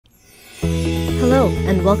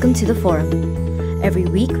and welcome to the forum. Every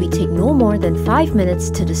week, we take no more than 5 minutes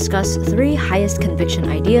to discuss 3 highest conviction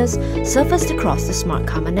ideas surfaced across the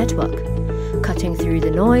Smartkarma network, cutting through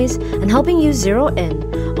the noise and helping you zero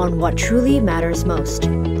in on what truly matters most.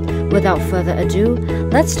 Without further ado,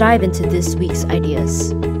 let's dive into this week's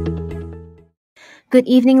ideas. Good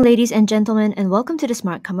evening, ladies and gentlemen, and welcome to the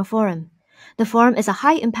Smartkarma Forum. The forum is a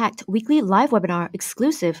high-impact weekly live webinar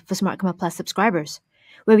exclusive for Smartkarma Plus subscribers,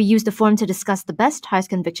 where we use the forum to discuss the best, highest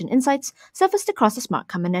conviction insights surfaced across the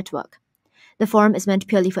Smartkarma network. The forum is meant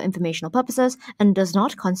purely for informational purposes and does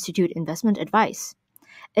not constitute investment advice.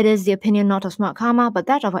 It is the opinion not of Smartkarma, but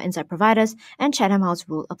that of our insight providers, and Chatham House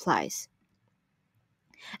rule applies.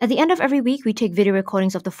 At the end of every week, we take video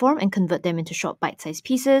recordings of the forum and convert them into short bite-sized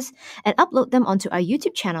pieces and upload them onto our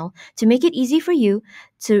YouTube channel to make it easy for you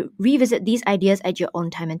to revisit these ideas at your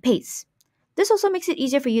own time and pace. This also makes it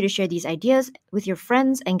easier for you to share these ideas with your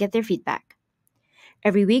friends and get their feedback.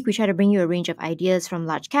 Every week, we try to bring you a range of ideas from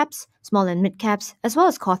large caps, small and mid caps, as well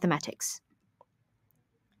as core thematics.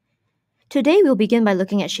 Today, we'll begin by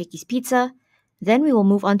looking at Shakeys Pizza, then we will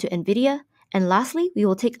move on to NVIDIA, and lastly, we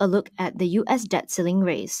will take a look at the US debt ceiling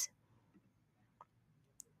raise.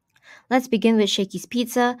 Let's begin with Shakeys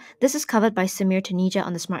Pizza. This is covered by Samir Taneja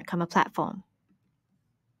on the Smartkarma platform.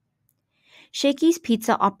 Shakeys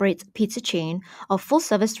Pizza operates a pizza chain of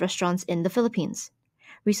full-service restaurants in the Philippines.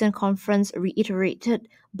 Recent conference reiterated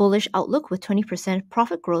bullish outlook with 20%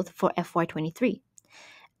 profit growth for FY23.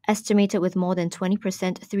 Estimated with more than 20%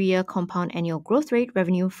 3-year compound annual growth rate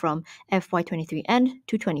revenue from FY23 end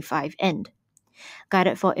to 25 end.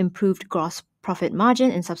 Guided for improved gross profit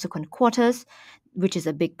margin in subsequent quarters, which is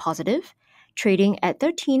a big positive. Trading at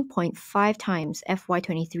 13.5 times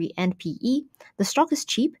FY23 end PE, the stock is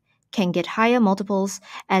cheap, can get higher multiples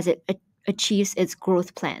as it achieves its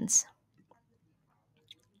growth plans.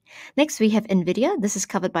 Next, we have NVIDIA. This is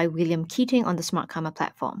covered by William Keating on the Smartkarma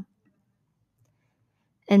platform.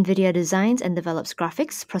 NVIDIA designs and develops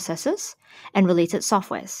graphics, processors, and related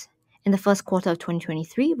softwares. In the first quarter of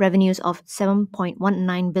 2023, revenues of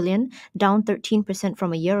 $7.19 billion, down 13%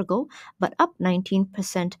 from a year ago, but up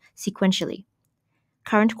 19% sequentially.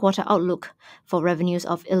 Current quarter outlook for revenues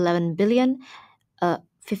of $11 billion, a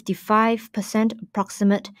 55%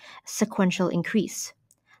 approximate sequential increase.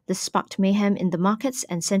 This sparked mayhem in the markets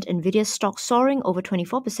and sent NVIDIA's stock soaring over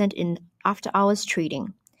 24% in after-hours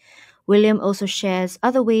trading. William also shares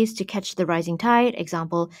other ways to catch the rising tide,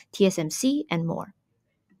 example TSMC and more.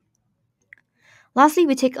 Lastly,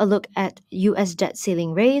 we take a look at US debt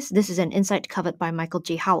ceiling raise. This is an insight covered by Michael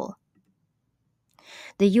J. Howell.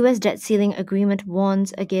 The US debt ceiling agreement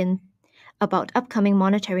warns again about upcoming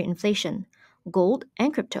monetary inflation. Gold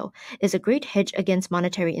and crypto is a great hedge against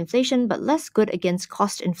monetary inflation, but less good against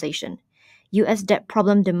cost inflation. US debt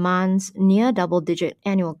problem demands near double-digit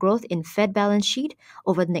annual growth in Fed balance sheet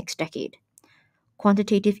over the next decade.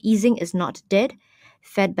 Quantitative easing is not dead.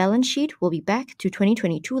 Fed balance sheet will be back to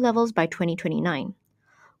 2022 levels by 2029.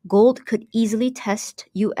 Gold could easily test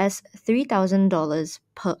US $3,000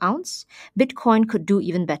 per ounce. Bitcoin could do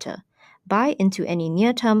even better. Buy into any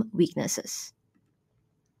near-term weaknesses.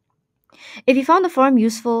 If you found the forum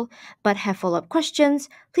useful but have follow-up questions,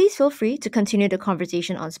 please feel free to continue the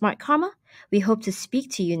conversation on Smartkarma. We hope to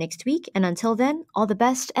speak to you next week, and until then, all the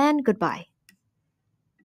best and goodbye.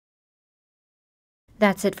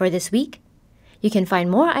 That's it for this week. You can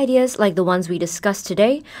find more ideas like the ones we discussed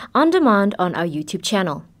today on demand on our YouTube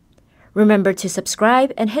channel. Remember to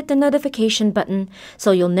subscribe and hit the notification button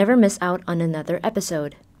so you'll never miss out on another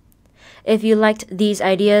episode. If you liked these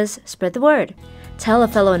ideas, spread the word. Tell a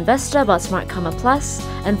fellow investor about Smartkarma Plus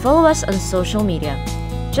and follow us on social media.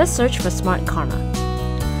 Just search for Smartkarma.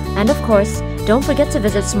 And of course, don't forget to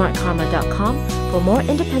visit smartkarma.com for more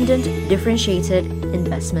independent, differentiated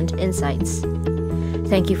investment insights.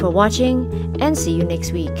 Thank you for watching and see you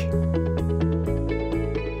next week.